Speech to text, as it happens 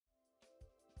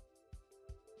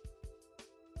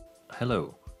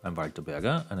Hello, I'm Walter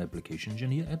Berger, an application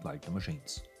engineer at Walter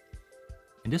Machines.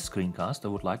 In this screencast I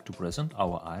would like to present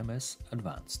our IMS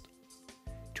Advanced.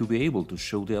 To be able to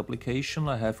show the application,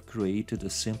 I have created a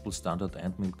simple standard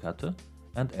end mill cutter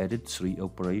and added 3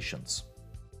 operations.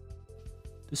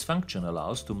 This function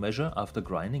allows to measure after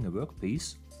grinding a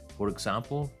workpiece, for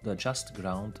example the adjust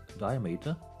ground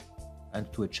diameter,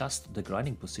 and to adjust the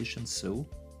grinding position so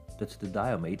that the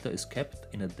diameter is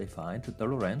kept in a defined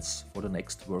tolerance for the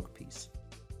next workpiece.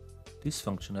 This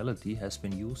functionality has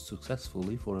been used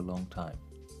successfully for a long time.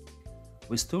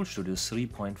 With Tool Studio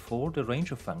 3.4, the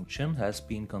range of function has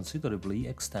been considerably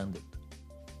extended.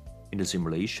 In the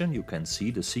simulation you can see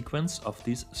the sequence of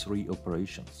these 3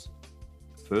 operations.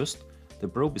 First, the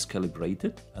probe is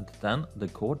calibrated, and then the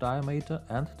core diameter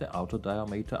and the outer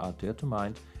diameter are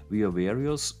determined via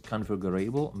various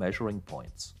configurable measuring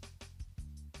points.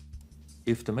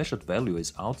 If the measured value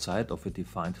is outside of a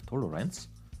defined tolerance,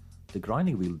 the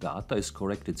grinding wheel data is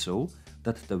corrected so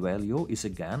that the value is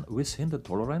again within the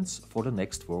tolerance for the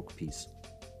next workpiece.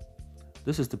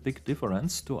 This is the big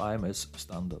difference to IMS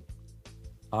Standard.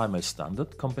 IMS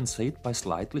Standard compensates by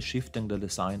slightly shifting the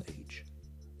design age.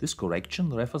 This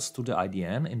correction refers to the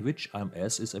IDN in which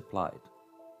IMS is applied.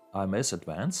 IMS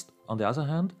Advanced, on the other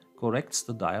hand, corrects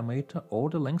the diameter or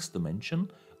the length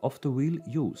dimension of the wheel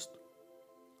used.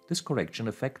 This correction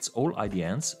affects all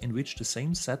IDNs in which the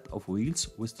same set of wheels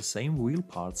with the same wheel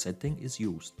part setting is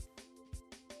used.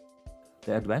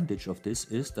 The advantage of this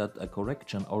is that a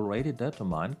correction already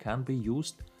determined can be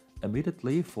used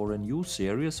immediately for a new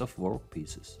series of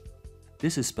workpieces.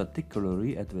 This is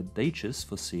particularly advantageous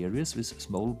for series with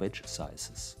small batch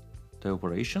sizes. The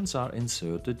operations are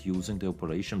inserted using the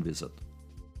operation wizard.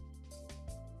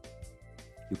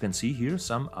 You can see here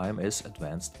some IMS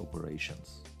Advanced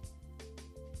operations.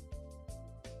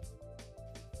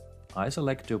 I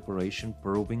select the operation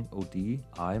probing OD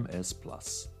IMS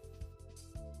Plus.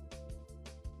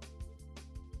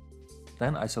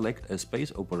 Then I select as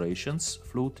base operations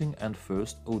fluting and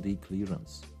first OD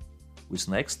clearance. With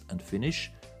next and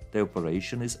finish, the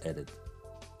operation is added.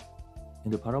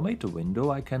 In the parameter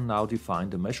window I can now define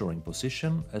the measuring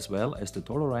position as well as the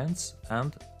tolerance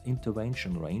and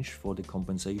intervention range for the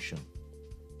compensation.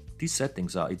 These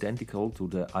settings are identical to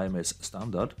the IMS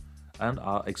Standard and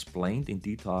are explained in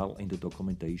detail in the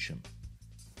documentation.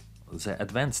 The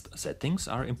advanced settings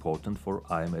are important for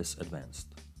IMS Advanced.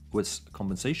 With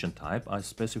compensation type I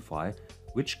specify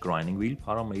which grinding wheel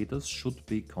parameters should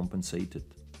be compensated.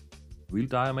 Wheel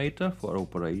diameter for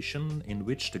operation in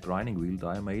which the grinding wheel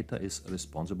diameter is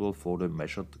responsible for the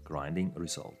measured grinding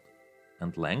result.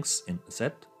 And lengths in Z,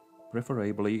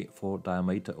 preferably for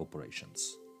diameter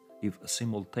operations. If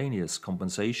simultaneous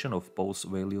compensation of both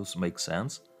values makes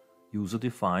sense,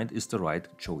 user-defined is the right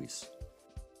choice.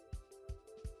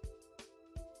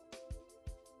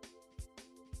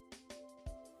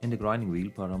 In the grinding wheel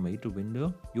parameter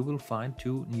window, you will find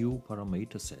 2 new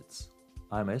parameter sets: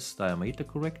 IMS diameter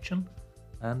correction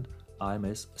and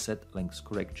IMS set length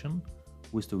correction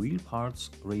with the wheel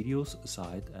parts radius,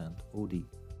 side and OD.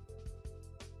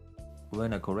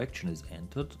 When a correction is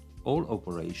entered, all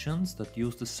operations that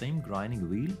use the same grinding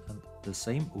wheel and the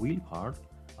same wheel part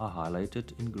are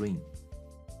highlighted in green.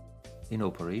 In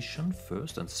operation,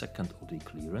 first and second OD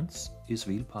clearance is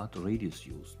wheel part radius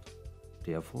used.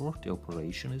 Therefore, the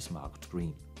operation is marked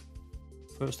green.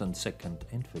 First and second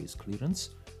end face clearance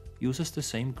uses the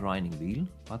same grinding wheel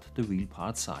but the wheel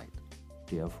part side.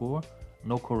 Therefore,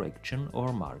 no correction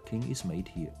or marking is made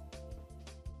here.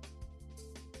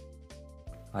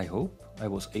 I hope I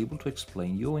was able to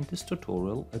explain you in this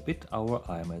tutorial a bit our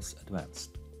IMS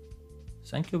Advanced.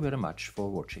 Thank you very much for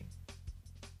watching.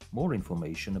 More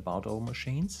information about our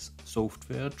machines,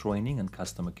 software, training and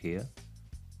customer care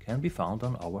can be found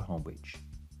on our homepage.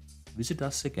 Visit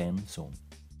us again soon.